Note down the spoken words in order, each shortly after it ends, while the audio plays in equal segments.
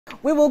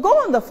We will go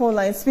on the phone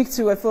line and speak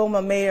to a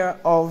former mayor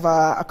of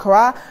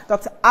Accra,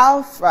 Dr.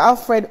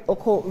 Alfred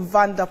Oko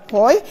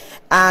Vanderpuije.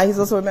 He's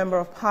also a member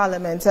of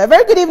parliament.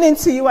 Very good evening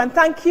to you, and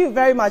thank you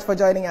very much for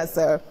joining us,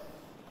 sir.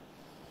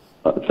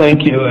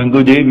 Thank you, and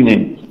good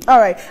evening. All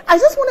right. I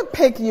just want to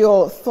pick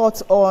your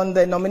thoughts on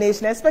the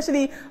nomination,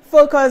 especially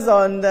focus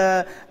on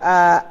the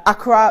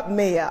Accra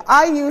mayor.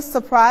 Are you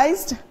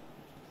surprised?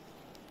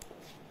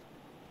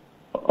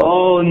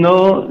 Oh,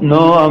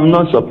 no, I'm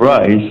not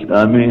surprised.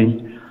 I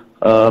mean,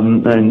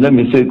 and let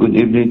me say good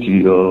evening to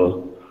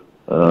your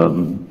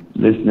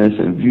listeners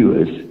and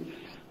viewers.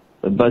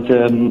 But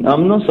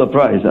I'm not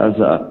surprised, as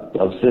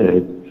I've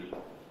said,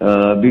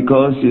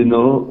 because, you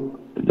know,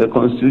 the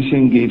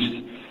Constitution gives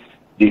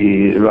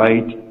the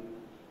right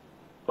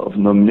of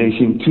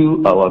nomination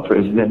to our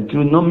president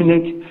to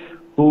nominate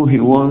who he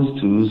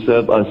wants to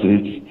serve as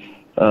his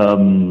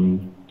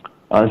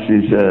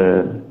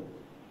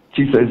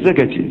chief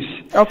executives.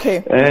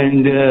 Okay.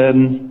 And,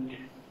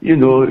 you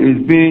know,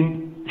 it's been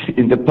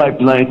in the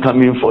pipeline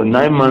coming for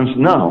 9 months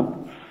now.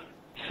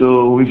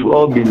 So we've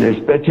all been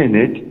expecting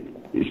it.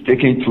 It's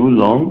taking too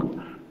long.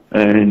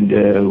 And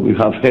we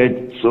have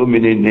heard so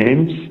many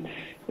names.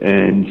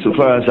 And so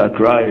far as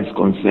Accra is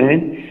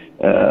concerned,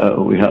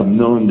 we have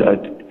known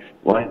that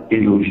one day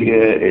you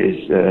hear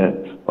is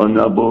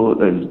Honorable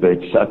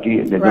Sackey,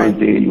 and the next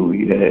day you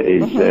hear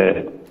is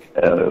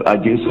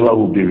Adesua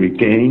will be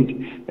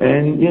retained.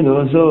 And, you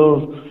know,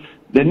 so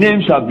the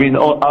names have been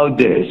all out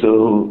there.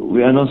 So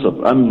we are not,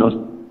 I'm not.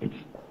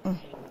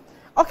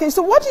 Okay,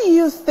 so what do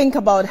you think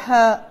about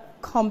her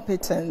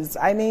competence?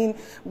 I mean,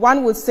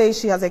 one would say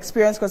she has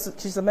experience because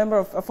she's a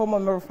former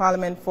member of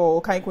parliament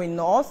for Okaigwe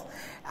North,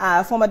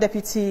 former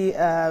deputy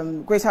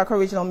Greater Accra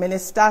Regional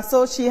Minister.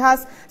 So she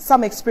has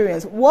some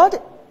experience.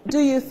 What do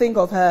you think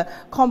of her?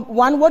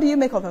 One, what do you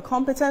make of her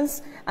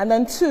competence? And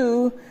then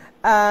two,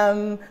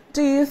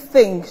 do you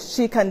think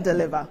she can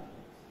deliver?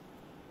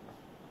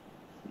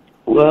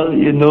 Well,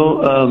 you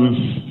know,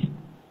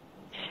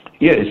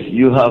 yes,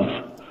 you have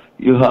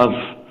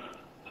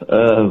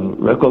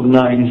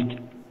recognized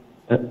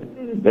the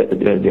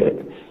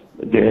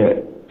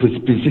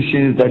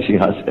positions that she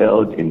has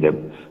held in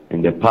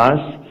the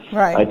past.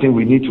 Right. I think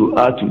we need to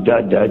add to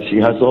that she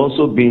has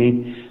also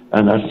been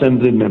an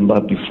assembly member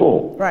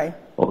before, right,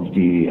 of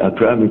the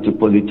Accra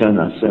Metropolitan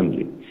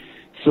Assembly.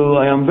 So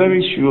I am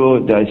very sure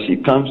that she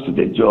comes to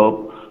the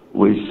job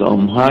with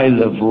some high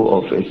level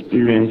of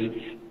experience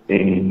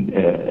in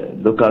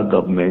local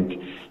government,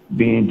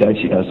 being that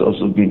she has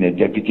also been a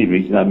deputy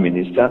regional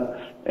minister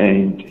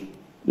and,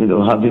 you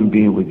know, having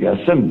been with the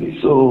assembly.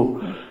 So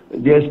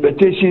the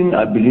expectation,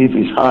 I believe,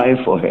 is high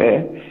for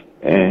her,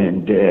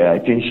 and I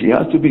think she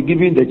has to be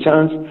given the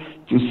chance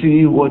to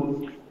see what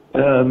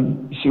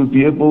she'll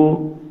be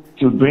able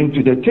to bring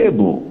to the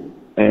table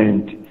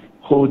and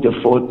hold the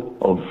fort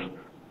of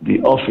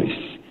the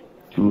office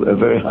to a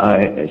very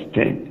high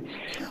extent.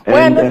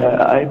 And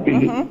I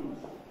believe...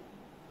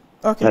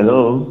 Okay.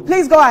 Hello?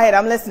 Please go ahead.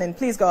 I'm listening.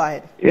 Please go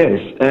ahead. Yes,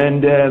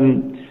 and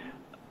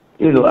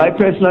you know, I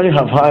personally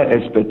have high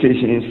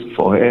expectations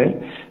for her,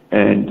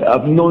 and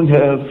I've known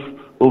her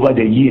over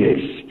the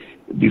years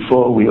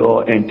before we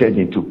all entered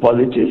into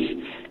politics,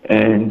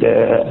 and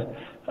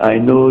I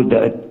know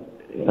that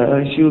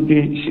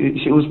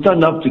she will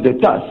stand up to the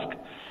task,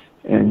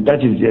 and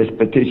that is the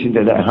expectation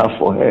that I have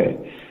for her.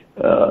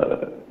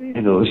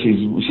 You know,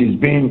 she's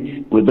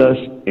been with us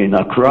in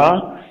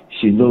Accra.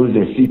 She knows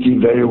the city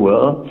very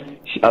well.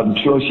 I'm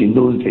sure she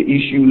knows the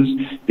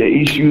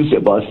issues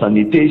about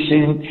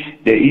sanitation,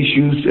 the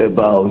issues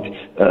about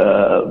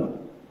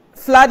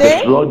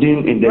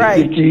flooding in the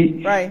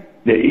city,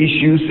 the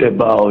issues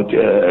about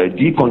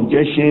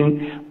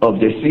decongestion of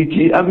the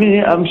city. I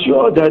mean, I'm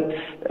sure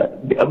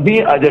that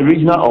being at the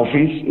regional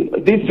office,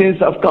 these things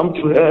have come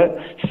to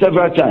her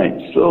several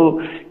times.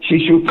 So she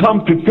should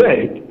come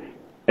prepared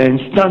and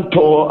stand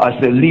tall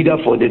as a leader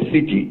for the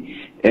city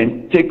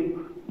and take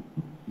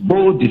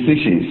bold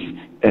decisions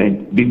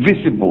and be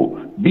visible,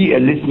 be a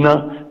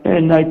listener,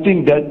 and I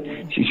think that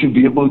she should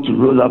be able to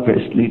roll up her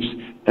sleeves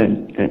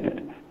and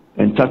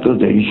tackle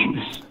the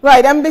issues.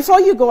 Right, and before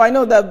you go, I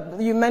know that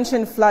you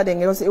mentioned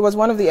flooding. It was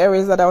one of the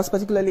areas that I was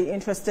particularly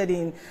interested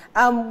in.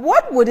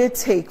 What would it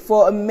take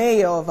for a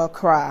mayor of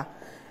Accra?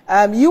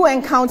 You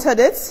encountered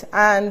it,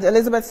 and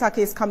Elizabeth Sackey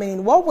is coming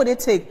in. What would it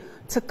take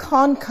to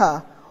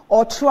conquer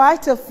or try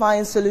to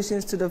find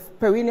solutions to the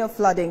perennial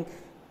flooding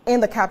in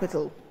the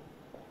capital?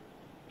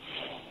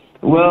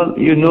 Well,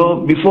 you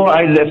know, before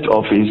I left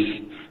office,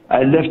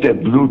 I left a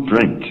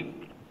blueprint.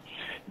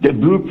 The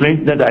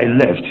blueprint that I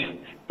left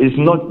is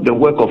not the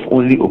work of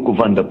only Oko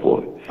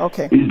Vanderpuije.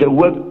 Okay. It's the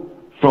work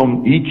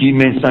from E.T.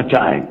 Mensah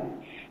time.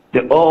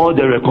 All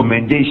the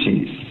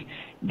recommendations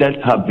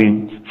that have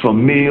been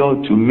from mayor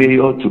to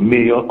mayor to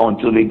mayor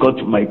until they got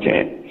to my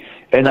turn.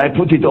 And I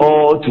put it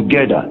all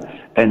together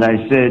and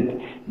I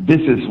said,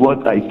 this is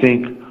what I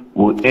think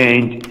will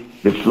end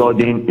the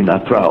flooding in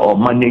Accra, or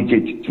manage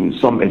it to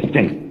some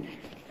extent,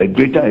 a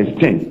greater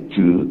extent,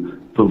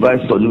 to provide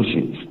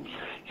solutions.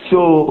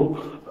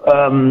 So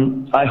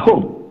I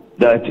hope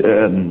that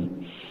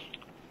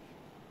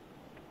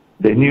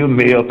the new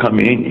mayor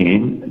coming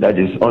in, that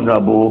is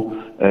Honorable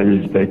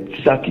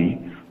Sackey,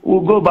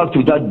 will go back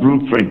to that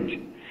blueprint.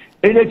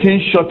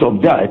 Anything short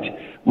of that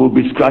will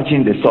be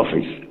scratching the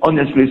surface,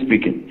 honestly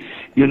speaking.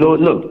 You know,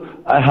 look,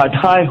 I had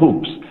high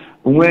hopes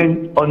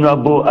when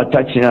Honorable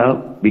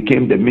Atachia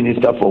became the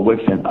Minister for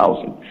Works and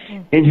Housing.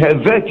 In her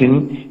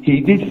vetting,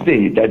 he did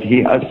say that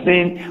he has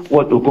seen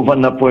what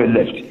Vanderpuije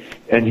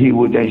left, and he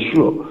would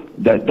ensure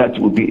that that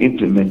will be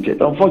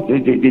implemented.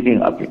 Unfortunately, it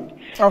didn't happen.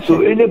 Okay.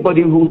 So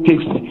anybody who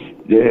takes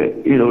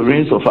the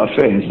reins of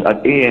affairs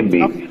at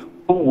AMB, okay,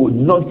 who would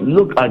not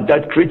look at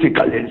that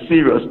critically and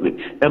seriously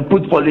and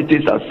put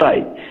politics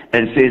aside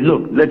and say,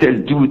 look, let us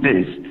do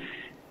this.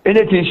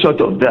 Anything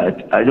short of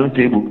that, I don't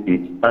think will be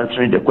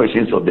answering the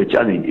questions of the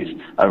challenges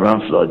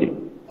around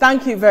flooding.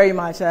 Thank you very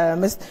much.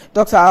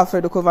 Dr.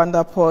 Alfred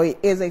Vanderpuije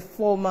is a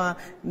former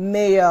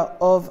mayor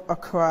of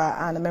Accra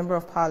and a member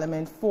of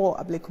parliament for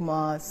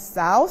Ablekuma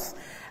South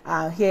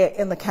here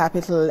in the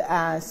capital,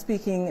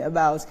 speaking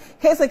about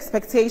his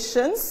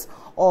expectations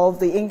of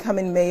the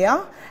incoming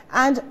mayor.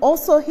 And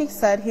also he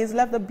said he's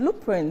left the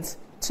blueprint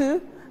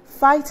to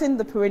fighting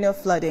the perennial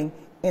flooding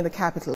in the capital.